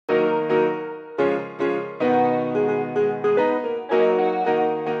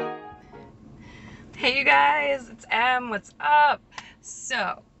guys, it's Em. What's up?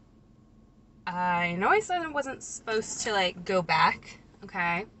 So, I know I said I wasn't supposed to like go back,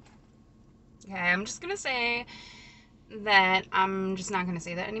 okay? Okay, I'm just gonna say that I'm just not gonna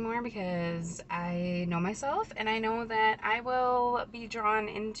say that anymore because I know myself and I know that I will be drawn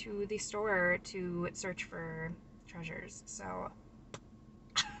into the store to search for treasures. So,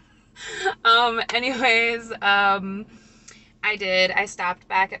 anyways, I did. I stopped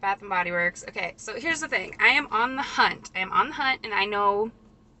back at Bath and Body Works. Okay, so here's the thing. I am on the hunt. I am on the hunt, and I know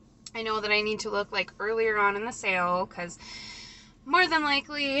that I need to look like earlier on in the sale because more than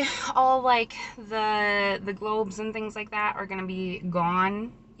likely all like the globes and things like that are gonna be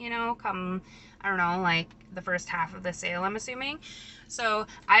gone. Come I don't know, like the first half of the sale, I'm assuming. So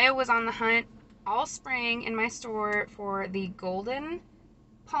I was on the hunt all spring in my store for the golden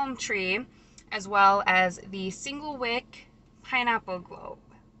palm tree as well as the single wick pineapple globe.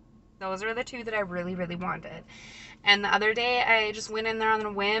 Those are the two that I really, really wanted. And the other day, I just went in there on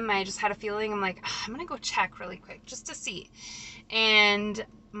a whim. I just had a feeling. I'm like, I'm going to go check really quick just to see. And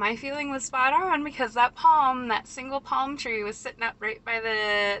my feeling was spot on because that single palm tree was sitting up right by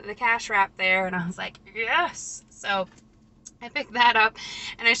the cash wrap there. And I was like, yes. So I picked that up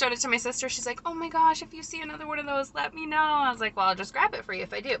and I showed it to my sister. She's like, oh my gosh, if you see another one of those, let me know. I was like, well, I'll just grab it for you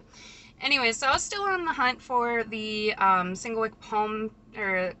if I do. Anyway, so I was still on the hunt for the single wick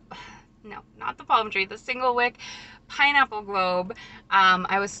not the palm tree, the single wick pineapple globe.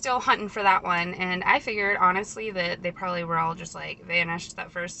 I was still hunting for that one, and I figured honestly that they probably were all just like vanished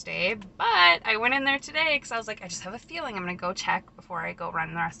that first day. But I went in there today because I was like, I just have a feeling I'm gonna go check before I go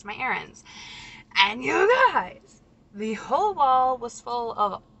run the rest of my errands. And you guys, the whole wall was full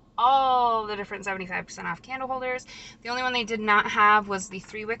of all the different 75% off candle holders. The only one they did not have was the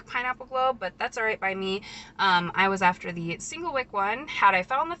 3-wick pineapple globe, but that's all right by me. I was after the single wick one. Had I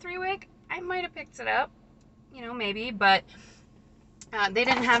found the 3-wick, I might have picked it up, maybe, but they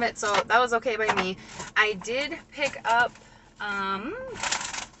didn't have it, so that was okay by me. I did pick up, oh,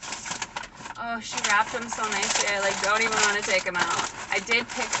 she wrapped them so nicely, I don't even want to take them out. I did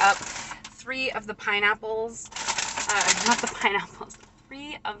pick up 3 of the pineapples, not the pineapples,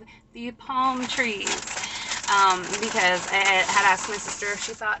 3 of the palm trees, because I had asked my sister if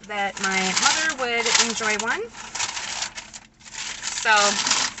she thought that my mother would enjoy one. So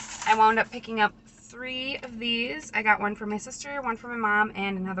I wound up picking up 3 of these. I got one for my sister, one for my mom,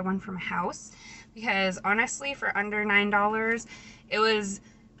 and another one for my house, because honestly, for under $9, it was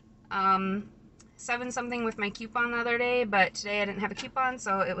 7 something with my coupon the other day, but today I didn't have a coupon,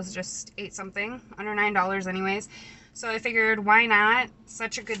 so it was just 8 something, under $9 anyways. So I figured, why not?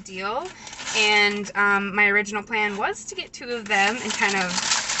 Such a good deal. And my original plan was to get 2 of them and kind of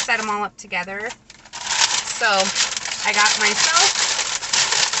set them all up together. So I got myself,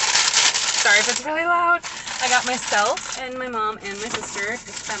 sorry if it's really loud, I got myself and my mom and my sister,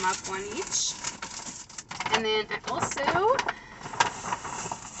 picked them up one each. And then I also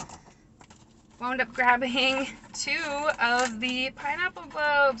wound up grabbing 2 of the pineapple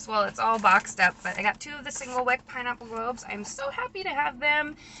globes. Well, it's all boxed up, but I got 2 of the single wick pineapple globes. I'm so happy to have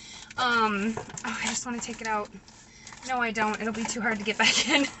them. Oh, I just want to take it out. No, I don't. It'll be too hard to get back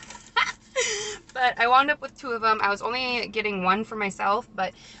in. But I wound up with 2 of them. I was only getting 1 for myself,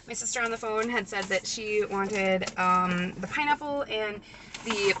 but my sister on the phone had said that she wanted the pineapple and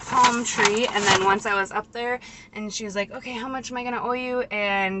the palm tree. And then once I was up there, and she was like, okay, how much am I gonna owe you?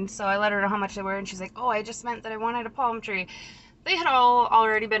 And so I let her know how much they were, and she's like, oh, I just meant that I wanted a palm tree. They had all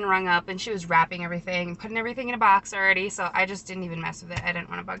already been rung up, and she was wrapping everything and putting everything in a box already, so I just didn't even mess with it. I didn't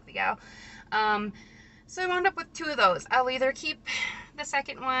want to bug the gal. So I wound up with 2 of those. I'll either keep the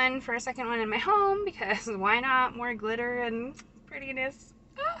second one for a second one in my home, because why not? More glitter and prettiness.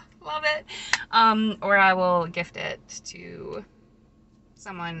 Love it. Or I will gift it to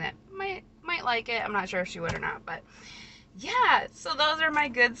someone that might like it. I'm not sure if she would or not, but yeah, so those are my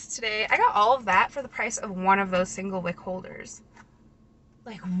goods today. I got all of that for the price of one of those single wick holders.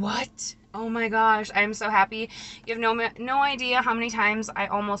 Like, what? Oh my gosh, I'm so happy. You have no idea how many times I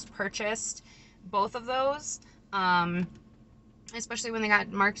almost purchased both of those, especially when they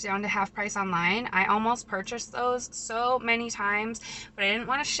got marked down to half price online. I almost purchased those so many times, but I didn't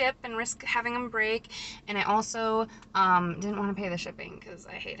want to ship and risk having them break, and I also didn't want to pay the shipping because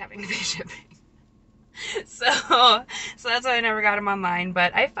I hate having to pay shipping. So that's why I never got them online,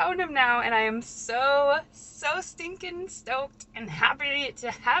 but I found them now, and I am so stinking stoked and happy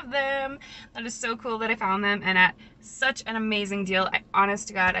to have them. That is so cool that I found them, and at such an amazing deal. Honest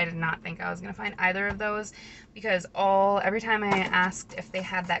to God, I did not think I was gonna find either of those, because every time I asked if they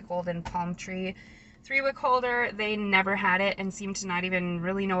had that golden palm tree 3-wick holder, they never had it and seemed to not even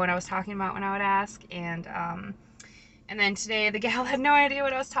really know what I was talking about when I would ask. And then today the gal had no idea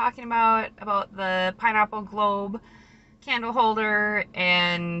what I was talking about the pineapple globe candle holder,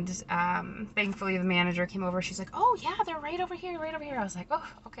 and thankfully the manager came over. She's like, oh yeah, they're right over here, right over here. I was like, oh,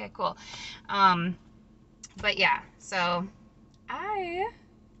 okay, cool. But yeah, so I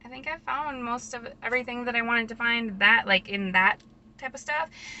think I found most of everything that I wanted to find, that like in that type of stuff.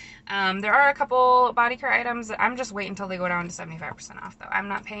 There are a couple body care items that I'm just waiting until they go down to 75% off though. I'm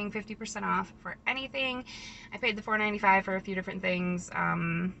not paying 50% off for anything. I paid the $4.95 for a few different things,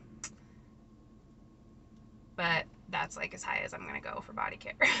 but that's like as high as I'm gonna go for body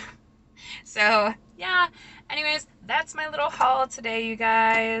care. So yeah, anyways, that's my little haul today, you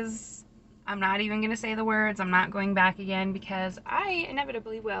guys. I'm not even gonna say the words. I'm not going back again because I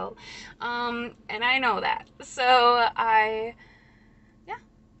inevitably will, and I know that. So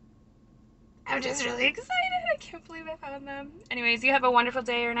I'm just really excited. I can't believe I found them. Anyways, you have a wonderful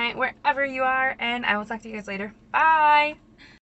day or night wherever you are, and I will talk to you guys later. Bye.